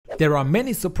There are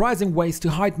many surprising ways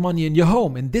to hide money in your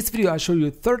home. In this video I show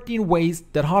you 13 ways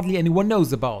that hardly anyone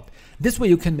knows about. This way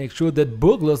you can make sure that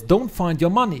burglars don't find your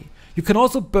money. You can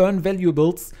also burn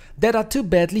valuables that are too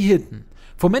badly hidden.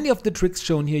 For many of the tricks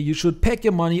shown here, you should pack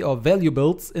your money or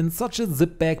valuables in such a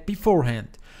zip bag beforehand.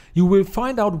 You will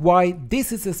find out why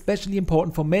this is especially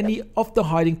important for many of the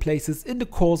hiding places in the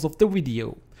course of the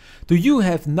video. Do you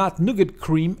have nut nougat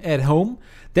cream at home?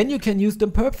 Then you can use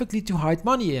them perfectly to hide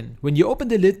money in. When you open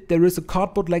the lid, there is a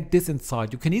cardboard like this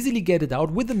inside. You can easily get it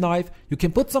out with a knife. You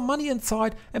can put some money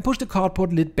inside and push the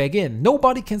cardboard lid back in.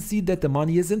 Nobody can see that the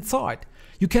money is inside.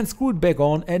 You can screw it back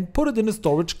on and put it in a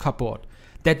storage cupboard.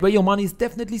 That way your money is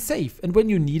definitely safe, and when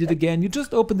you need it again, you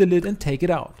just open the lid and take it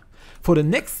out. For the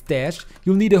next stash,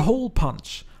 you'll need a hole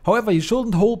punch. However, you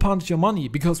shouldn't hole punch your money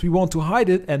because we want to hide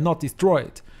it and not destroy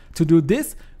it. To do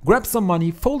this, grab some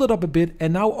money, fold it up a bit,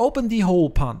 and now open the hole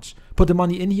punch. Put the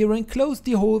money in here and close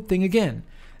the whole thing again.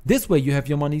 This way you have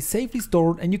your money safely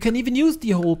stored and you can even use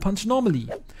the hole punch normally.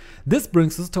 This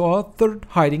brings us to our third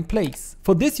hiding place.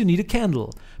 For this you need a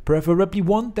candle, preferably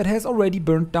one that has already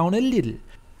burnt down a little.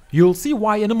 You'll see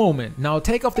why in a moment. Now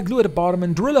take off the glue at the bottom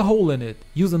and drill a hole in it.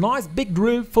 Use a nice big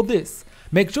drill for this.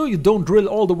 Make sure you don't drill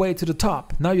all the way to the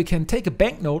top. Now you can take a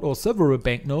banknote or several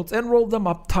banknotes and roll them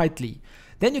up tightly.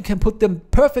 Then you can put them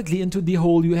perfectly into the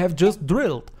hole you have just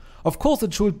drilled. Of course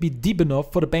it should be deep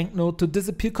enough for the banknote to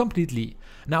disappear completely.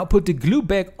 Now put the glue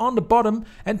back on the bottom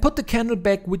and put the candle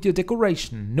back with your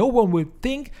decoration. No one will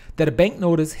think that a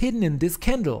banknote is hidden in this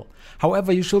candle.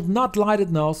 However, you should not light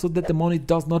it now so that the money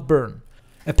does not burn.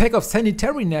 A pack of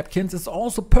sanitary napkins is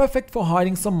also perfect for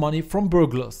hiding some money from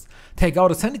burglars. Take out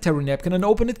a sanitary napkin and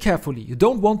open it carefully. You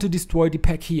don't want to destroy the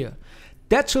pack here.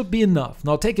 That should be enough.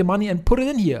 Now take your money and put it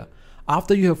in here.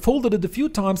 After you have folded it a few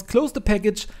times, close the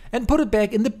package and put it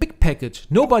back in the big package.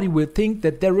 Nobody will think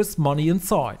that there is money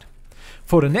inside.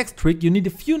 For the next trick you need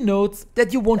a few notes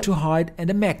that you want to hide and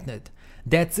a magnet.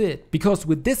 That's it, because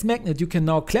with this magnet you can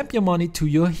now clamp your money to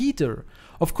your heater.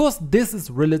 Of course this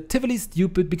is relatively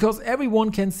stupid because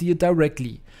everyone can see it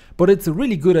directly, but it's a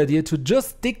really good idea to just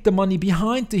stick the money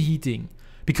behind the heating,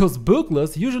 because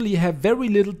burglars usually have very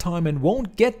little time and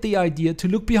won't get the idea to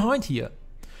look behind here.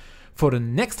 For the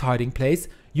next hiding place,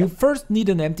 you first need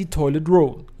an empty toilet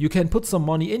roll. You can put some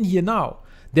money in here now.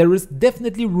 There is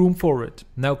definitely room for it.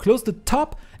 Now close the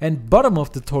top and bottom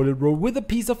of the toilet roll with a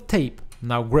piece of tape.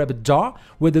 Now grab a jar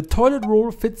where the toilet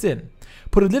roll fits in.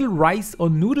 Put a little rice or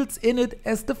noodles in it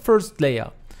as the first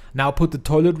layer. Now put the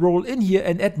toilet roll in here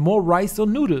and add more rice or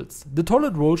noodles. The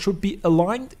toilet roll should be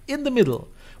aligned in the middle.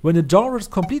 When the jar is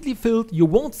completely filled, you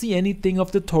won't see anything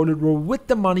of the toilet roll with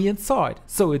the money inside,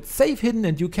 so it's safe hidden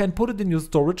and you can put it in your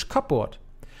storage cupboard.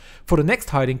 For the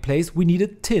next hiding place we need a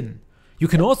tin. You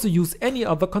can also use any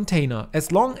other container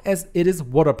as long as it is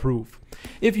waterproof.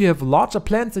 If you have larger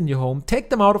plants in your home,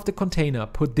 take them out of the container,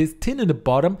 put this tin in the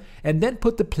bottom and then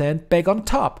put the plant back on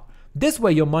top. This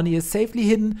way your money is safely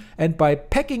hidden, and by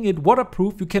packing it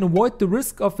waterproof you can avoid the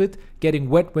risk of it getting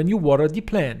wet when you water the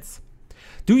plants.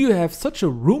 Do you have such a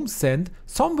room scent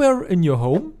somewhere in your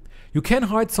home? You can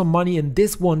hide some money in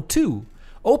this one too.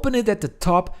 Open it at the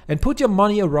top and put your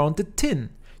money around the tin.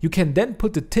 You can then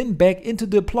put the tin back into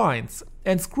the appliance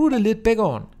and screw the lid back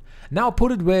on. Now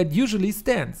put it where it usually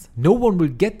stands. No one will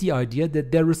get the idea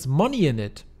that there is money in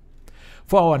it.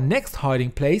 For our next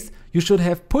hiding place, you should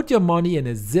have put your money in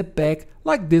a zip bag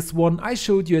like this one I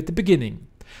showed you at the beginning.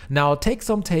 Now take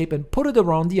some tape and put it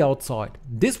around the outside.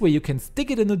 This way you can stick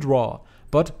it in a drawer,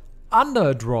 but under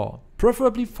a drawer,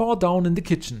 preferably far down in the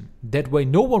kitchen. That way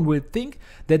no one will think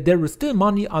that there is still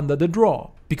money under the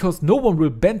drawer, because no one will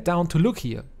bend down to look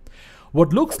here.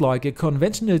 What looks like a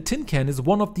conventional tin can is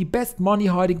one of the best money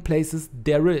hiding places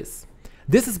there is.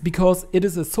 This is because it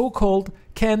is a so-called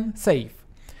can safe.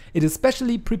 It is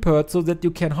specially prepared so that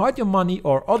you can hide your money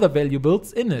or other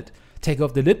valuables in it. Take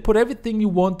off the lid, put everything you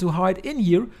want to hide in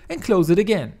here and close it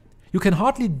again. You can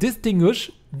hardly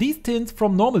distinguish these tins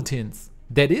from normal tins.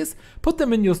 That is, put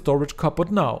them in your storage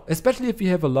cupboard now. Especially if you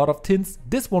have a lot of tins,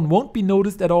 this one won't be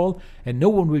noticed at all and no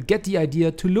one will get the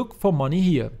idea to look for money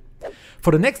here.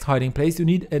 For the next hiding place you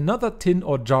need another tin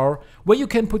or jar where you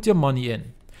can put your money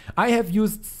in. I have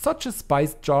used such a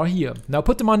spice jar here. Now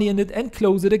put the money in it and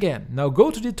close it again. Now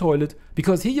go to the toilet,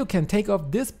 because here you can take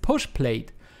off this push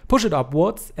plate. Push it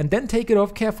upwards and then take it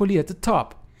off carefully at the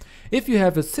top. If you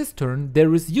have a cistern,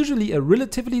 there is usually a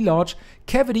relatively large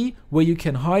cavity where you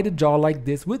can hide a jar like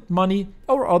this with money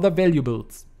or other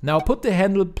valuables. Now put the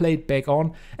handle plate back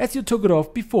on as you took it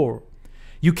off before.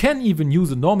 You can even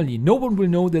use it normally, no one will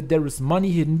know that there is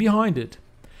money hidden behind it.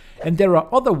 And there are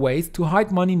other ways to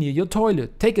hide money near your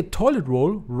toilet. Take a toilet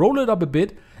roll, roll it up a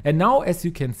bit And now, as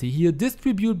you can see here,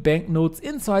 distribute banknotes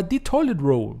inside the toilet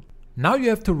roll. Now you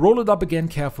have to roll it up again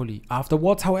carefully.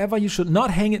 Afterwards, however, you should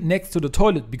not hang it next to the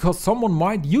toilet because someone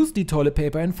might use the toilet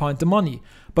paper and find the money.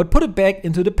 But put it back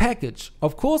into the package.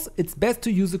 Of course, it's best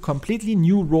to use a completely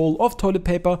new roll of toilet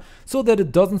paper so that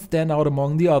it doesn't stand out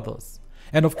among the others.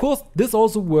 And of course, this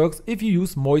also works if you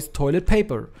use moist toilet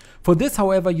paper. For this,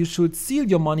 however, you should seal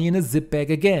your money in a zip bag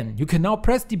again. You can now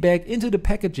press the bag into the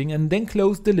packaging and then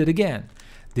close the lid again.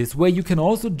 This way you can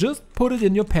also just put it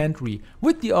in your pantry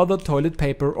with the other toilet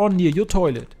paper or near your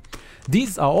toilet.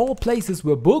 These are all places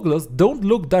where burglars don't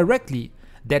look directly.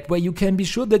 That way you can be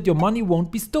sure that your money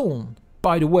won't be stolen.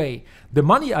 By the way, the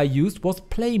money I used was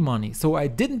play money, so I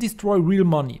didn't destroy real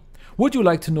money. Would you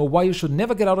like to know why you should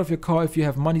never get out of your car if you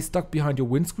have money stuck behind your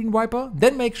windscreen wiper?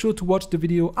 Then make sure to watch the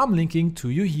video I'm linking to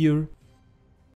you here.